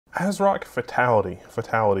ASRock Fatality.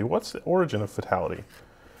 Fatality. What's the origin of Fatality?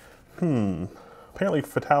 Apparently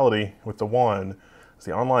Fatality with the one is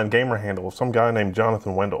the online gamer handle of some guy named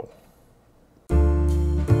Jonathan Wendell.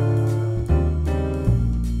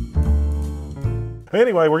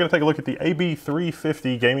 Anyway, we're going to take a look at the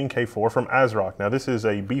AB350 Gaming K4 from ASRock. Now this is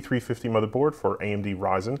a B350 motherboard for AMD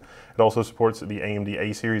Ryzen. It also supports the AMD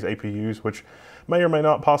A-series APUs, which may or may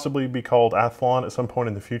not possibly be called Athlon at some point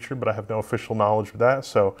in the future, but I have no official knowledge of that,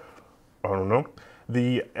 so I don't know.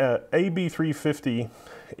 The AB350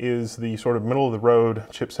 is the sort of middle of the road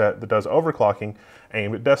chipset that does overclocking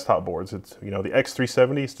aimed at desktop boards. It's, the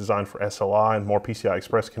X370 is designed for SLI and more PCI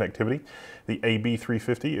Express connectivity. The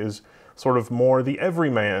AB350 is sort of more the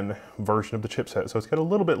everyman version of the chipset. So it's got a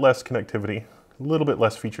little bit less connectivity, a little bit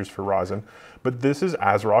less features for Ryzen, but this is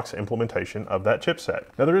ASRock's implementation of that chipset.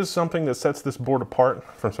 Now there is something that sets this board apart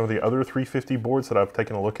from some of the other 350 boards that I've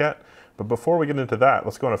taken a look at. But before we get into that,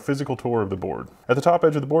 let's go on a physical tour of the board. At the top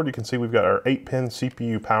edge of the board, you can see we've got our 8-pin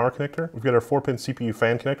CPU power connector. We've got our 4-pin CPU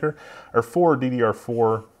fan connector, our 4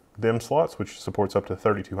 DDR4 DIMM slots, which supports up to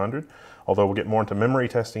 3200, although we'll get more into memory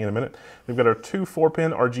testing in a minute. We've got our 2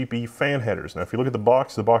 4-pin Rgb fan headers. Now if you look at the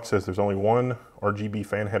box says there's only one Rgb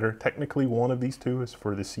fan header. Technically one of these two is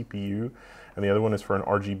for the CPU and the other one is for an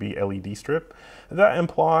Rgb LED strip. That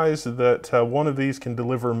implies that one of these can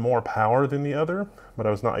deliver more power than the other, but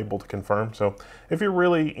I was not able to confirm. So if you're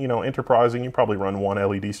really enterprising, you probably run one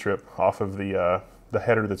LED strip off of the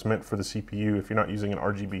header that's meant for the CPU if you're not using an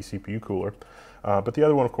Rgb CPU cooler. But the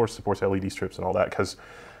other one, of course, supports LED strips and all that, because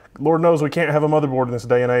Lord knows we can't have a motherboard in this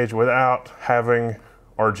day and age without having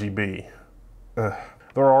RGB. There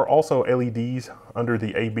are also LEDs under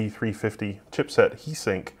the AB350 chipset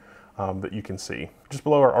heatsink that you can see. Just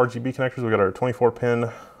below our RGB connectors, we've got our 24-pin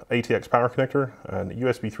ATX power connector and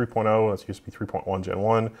USB 3.0, that's USB 3.1 Gen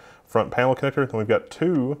 1 front panel connector. Then we've got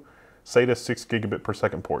 2 SATA 6 gigabit per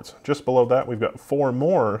second ports. Just below that, we've got 4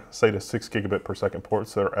 more SATA 6 gigabit per second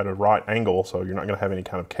ports that are at a right angle, so you're not going to have any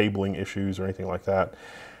kind of cabling issues or anything like that.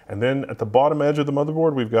 And then at the bottom edge of the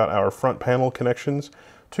motherboard, we've got our front panel connections,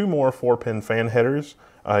 2 more 4-pin fan headers,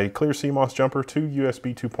 a clear CMOS jumper, 2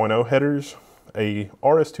 USB 2.0 headers, a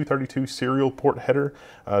RS-232 serial port header,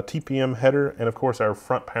 TPM header, and of course our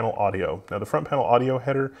front panel audio. Now the front panel audio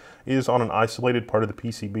header is on an isolated part of the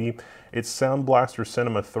PCB. It's Sound Blaster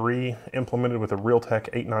Cinema 3 implemented with a Realtek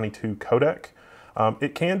 892 codec.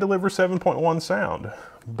 It can deliver 7.1 sound,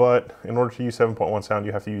 but in order to use 7.1 sound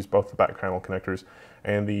you have to use both the back panel connectors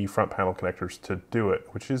and the front panel connectors to do it,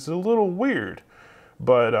 which is a little weird,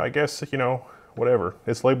 but I guess, whatever.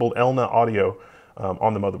 It's labeled ELNA audio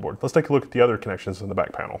on the motherboard. Let's take a look at the other connections in the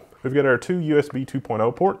back panel. We've got our 2 USB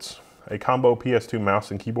 2.0 ports, a combo PS2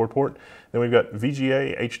 mouse and keyboard port. Then we've got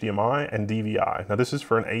VGA, HDMI, and DVI. Now this is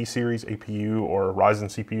for an A-series APU or a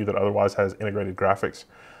Ryzen CPU that otherwise has integrated graphics.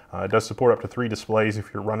 It does support up to 3 displays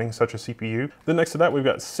if you're running such a CPU. Then next to that, we've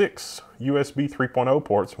got 6 USB 3.0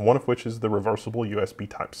 ports, one of which is the reversible USB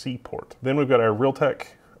Type-C port. Then we've got our Realtek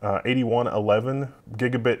 8111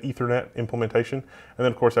 gigabit Ethernet implementation, and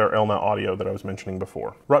then of course our ELNA audio that I was mentioning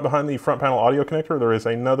before. Right behind the front panel audio connector, there is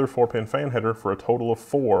another 4-pin fan header for a total of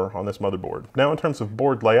 4 on this motherboard. Now in terms of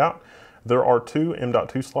board layout, there are 2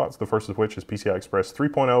 M.2 slots, the first of which is PCI Express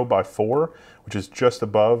 3.0 by 4, which is just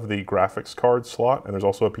above the graphics card slot, and there's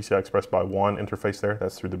also a PCI Express by 1 interface there.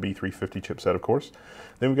 That's through the B350 chipset, of course.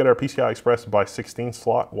 Then we've got our PCI Express by 16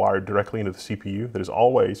 slot wired directly into the CPU. That is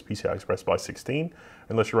always PCI Express by 16,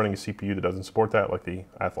 unless you're running a CPU that doesn't support that, like the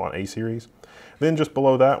Athlon A-series. Then just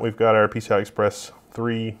below that, we've got our PCI Express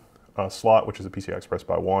 3 slot, which is a PCI Express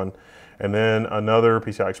by 1, and then another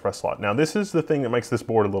PCI Express slot. Now this is the thing that makes this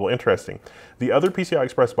board a little interesting. The other PCI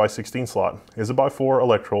Express by 16 slot is a by 4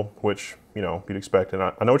 electrical, which you'd expect, and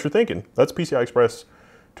I know what you're thinking. That's PCI Express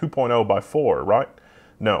 2.0 by 4, right?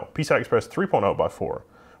 No, PCI Express 3.0 by 4.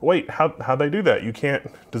 Wait, how'd they do that? You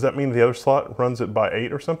can't, does that mean the other slot runs it by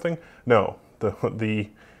 8 or something? No, the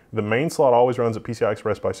main slot always runs at PCI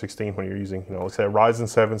Express by 16 when you're using, let's say a Ryzen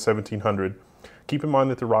 7 1700. Keep in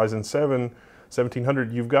mind that the Ryzen 7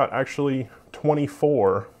 1700, you've got actually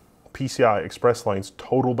 24 PCI Express lanes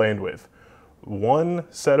total bandwidth. One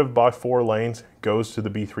set of by 4 lanes goes to the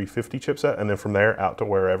B350 chipset, and then from there out to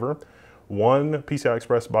wherever. One PCI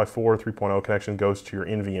Express by 4 3.0 connection goes to your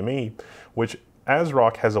NVMe, which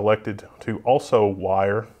ASRock has elected to also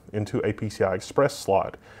wire into a PCI Express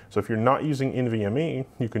slot. So if you're not using NVMe,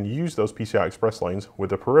 you can use those PCI Express lanes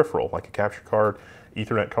with a peripheral, like a capture card,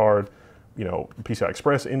 Ethernet card, PCI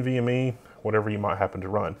Express, NVMe, whatever you might happen to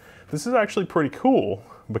run. This is actually pretty cool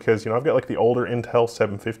because, I've got like the older Intel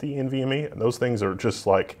 750 NVMe, and those things are just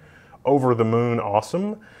like over the moon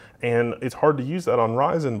awesome. And it's hard to use that on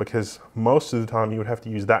Ryzen because most of the time you would have to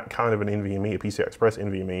use that kind of an NVMe, a PCI Express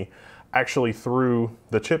NVMe, actually through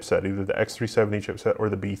the chipset, either the X370 chipset or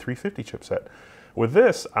the B350 chipset. With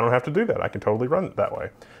this, I don't have to do that. I can totally run it that way.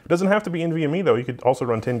 It doesn't have to be NVMe though. You could also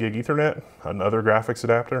run 10 gig Ethernet, another graphics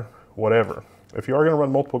adapter, whatever. If you are going to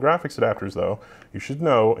run multiple graphics adapters though, you should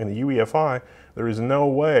know in the UEFI, there is no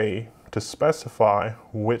way to specify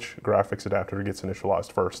which graphics adapter gets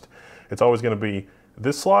initialized first. It's always going to be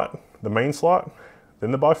this slot, the main slot,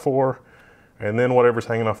 then the x4, and then whatever's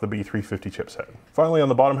hanging off the B350 chipset. Finally, on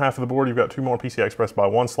the bottom half of the board, you've got two more PCI Express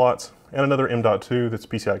x1 slots and another M.2 that's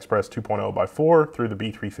PCI Express 2.0 x4 through the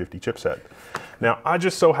B350 chipset. Now, I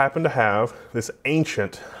just so happen to have this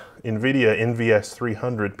ancient NVIDIA NVS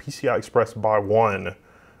 300 PCI Express x1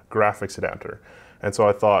 graphics adapter. And so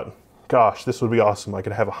I thought, gosh, this would be awesome. I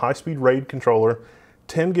could have a high-speed RAID controller,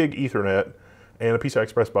 10 gig Ethernet, and a PCI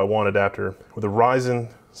Express x1 adapter with a Ryzen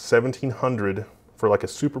 1700 for like a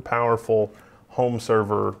super powerful home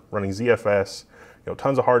server running ZFS,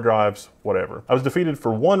 tons of hard drives, whatever. I was defeated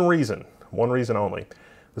for one reason only.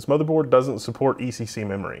 This motherboard doesn't support ECC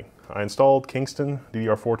memory. I installed Kingston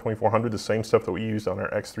DDR4 2400, the same stuff that we used on our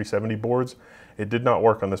X370 boards. It did not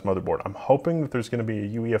work on this motherboard. I'm hoping that there's going to be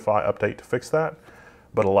a UEFI update to fix that,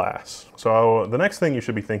 but alas. So the next thing you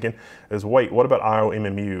should be thinking is, wait, what about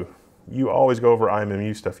IOMMu? You always go over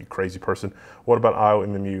IOMMu stuff, you crazy person. What about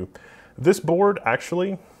IOMMu? This board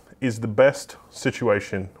actually is the best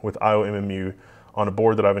situation with IOMMu on a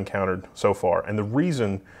board that I've encountered so far. And the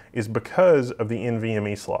reason is because of the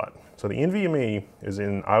NVMe slot. So the NVMe is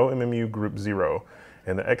in IOMMu group 0,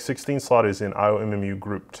 and the X16 slot is in IOMMu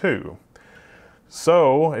group 2.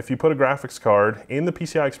 So if you put a graphics card in the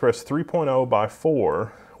PCI Express 3.0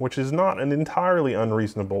 x4, which is not an entirely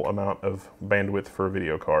unreasonable amount of bandwidth for a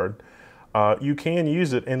video card, you can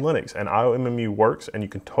use it in Linux, and IOMMu works, and you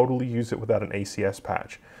can totally use it without an ACS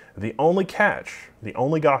patch. The only catch, the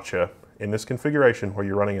only gotcha in this configuration where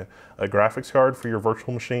you're running a graphics card for your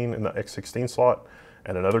virtual machine in the X16 slot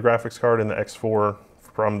and another graphics card in the X4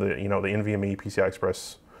 from the, the NVMe PCI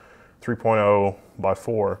Express 3.0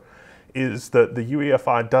 x4, is that the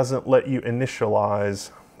UEFI doesn't let you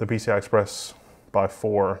initialize the PCI Express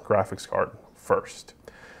x4 graphics card first.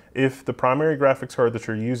 If the primary graphics card that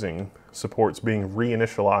you're using supports being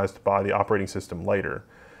re-initialized by the operating system later,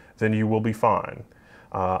 then you will be fine.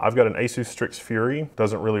 I've got an Asus Strix Fury,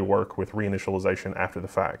 doesn't really work with re-initialization after the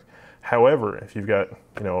fact. However, if you've got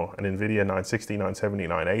an NVIDIA 960, 970,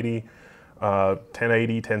 980,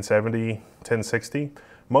 1080, 1070, 1060,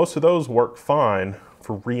 most of those work fine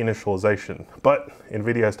for re-initialization. But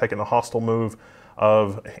NVIDIA has taken the hostile move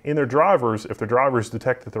of, in their drivers, if the drivers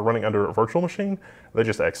detect that they're running under a virtual machine, they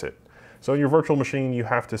just exit. So in your virtual machine, you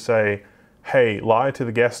have to say, hey, lie to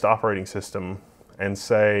the guest operating system and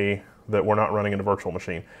say that we're not running in a virtual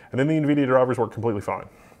machine. And then the NVIDIA drivers work completely fine.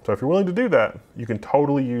 So if you're willing to do that, you can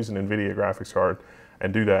totally use an NVIDIA graphics card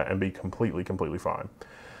and do that and be completely fine.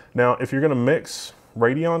 Now, if you're gonna mix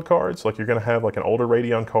Radeon cards, like you're gonna have like an older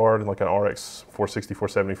Radeon card and like an RX 460,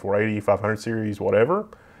 470, 480, 500 series, whatever,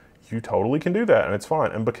 you totally can do that and it's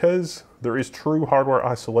fine. And because there is true hardware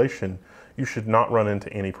isolation, you should not run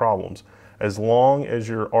into any problems as long as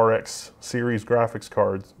your RX series graphics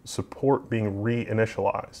cards support being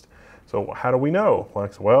re-initialized. So how do we know?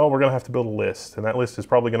 Well, we're gonna have to build a list, and that list is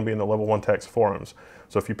probably gonna be in the Level 1 Techs forums.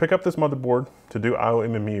 So if you pick up this motherboard to do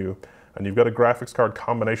IOMMu, and you've got a graphics card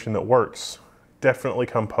combination that works, definitely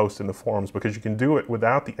come post in the forums, because you can do it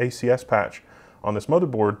without the ACS patch on this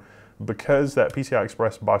motherboard, because that PCI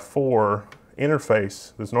Express x4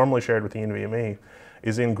 interface that's normally shared with the NVMe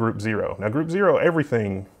is in group 0. Now group 0,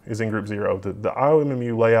 everything is in group 0. The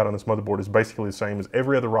IOMMu layout on this motherboard is basically the same as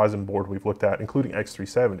every other Ryzen board we've looked at, including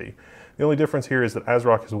X370. The only difference here is that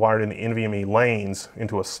ASRock has wired in the NVMe lanes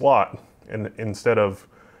into a slot instead of,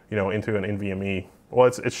 into an NVMe. Well,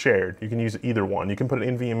 it's shared. You can use either one. You can put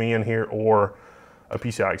an NVMe in here or a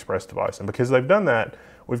PCI Express device. And because they've done that,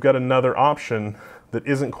 we've got another option that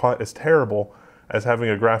isn't quite as terrible as having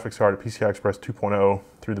a graphics card at PCI Express 2.0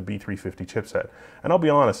 through the B350 chipset. And I'll be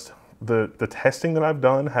honest, the testing that I've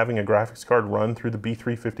done having a graphics card run through the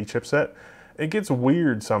B350 chipset, it gets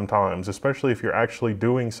weird sometimes, especially if you're actually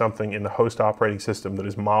doing something in the host operating system that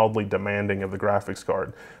is mildly demanding of the graphics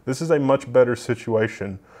card. This is a much better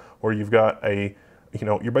situation where you've got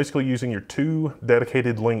you're basically using your two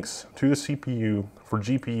dedicated links to the CPU for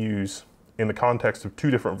GPUs in the context of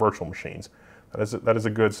two different virtual machines. That is a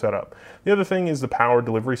good setup. The other thing is the power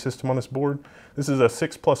delivery system on this board. This is a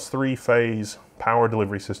 6+3 phase power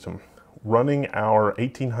delivery system running our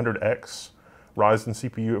 1800X Ryzen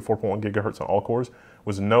CPU at 4.1 gigahertz on all cores.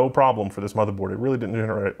 was no problem for this motherboard. It really didn't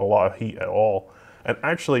generate a lot of heat at all. And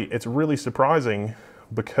actually, it's really surprising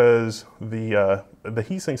because the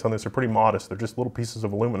heat sinks on this are pretty modest. They're just little pieces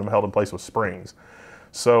of aluminum held in place with springs.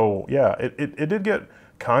 So yeah, it did get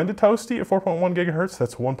kind of toasty at 4.1 gigahertz.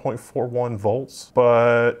 That's 1.41 volts.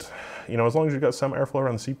 But you know, as long as you've got some airflow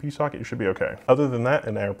around the CPU socket, you should be okay. Other than that,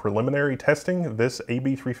 in our preliminary testing, this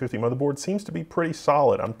AB350 motherboard seems to be pretty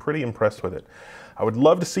solid. I'm pretty impressed with it. I would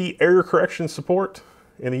love to see error correction support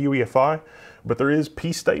in the UEFI, but there is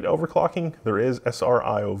P-state overclocking, there is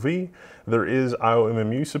SRIOV, there is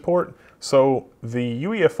IOMMu support. So the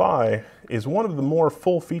UEFI is one of the more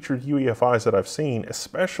full-featured UEFIs that I've seen,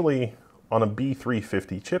 especially on a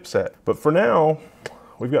B350 chipset. But for now,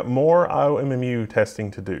 we've got more IOMMu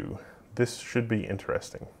testing to do. This should be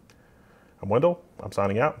interesting. I'm Wendell, I'm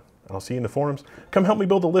signing out, and I'll see you in the forums. Come help me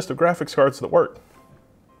build a list of graphics cards that work.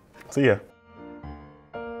 See ya.